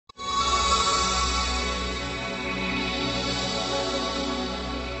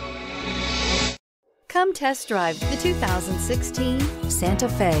Come test drive the 2016 Santa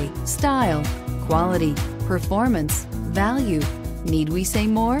Fe. Style, quality, performance, value. Need we say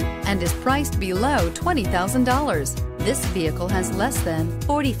more? And is priced below $20,000. This vehicle has less than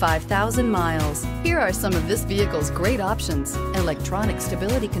 45,000 miles. Here are some of this vehicle's great options: electronic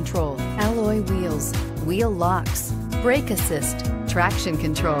stability control, alloy wheels, wheel locks, brake assist, traction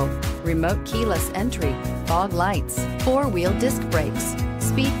control, remote keyless entry, fog lights, four-wheel disc brakes,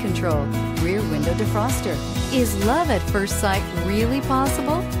 speed control, rear window defroster. Is love at first sight really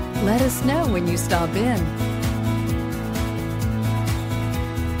possible? Let us know when you stop in.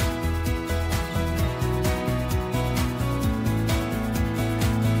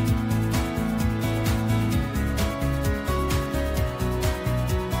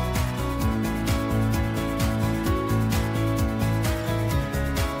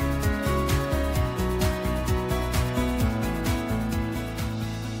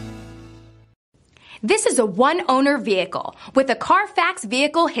 This is a one-owner vehicle with a Carfax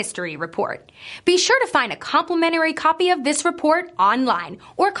Vehicle History Report. Be sure to find a complimentary copy of this report online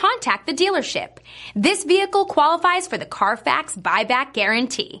or contact the dealership. This vehicle qualifies for the Carfax Buyback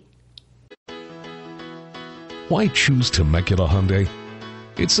Guarantee. Why choose Temecula Hyundai?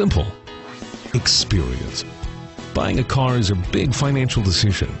 It's simple. Experience. Buying a car is a big financial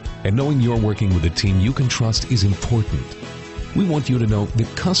decision, and knowing you're working with a team you can trust is important. We want you to know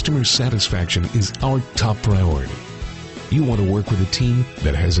that customer satisfaction is our top priority. You want to work with a team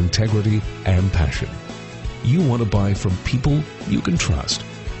that has integrity and passion. You want to buy from people you can trust.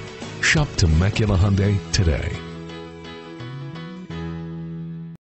 Shop Temecula Hyundai today.